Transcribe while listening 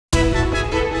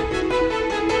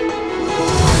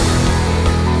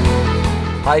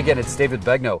Hi again, it's David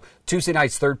Begnaud. Tuesday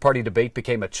night's third-party debate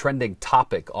became a trending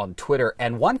topic on Twitter,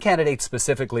 and one candidate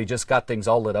specifically just got things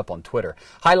all lit up on Twitter.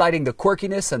 Highlighting the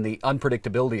quirkiness and the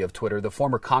unpredictability of Twitter, the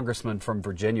former congressman from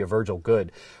Virginia, Virgil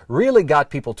Goode, really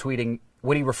got people tweeting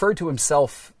when he referred to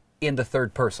himself in the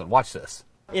third person. Watch this.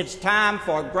 It's time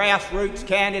for a grassroots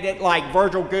candidate like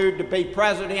Virgil Goode to be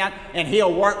president, and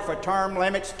he'll work for term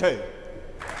limits too.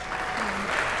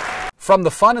 From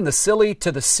the fun and the silly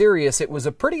to the serious, it was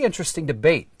a pretty interesting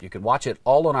debate. You can watch it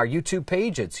all on our YouTube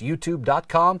page. It's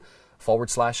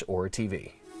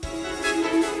youtube.com/OraTV.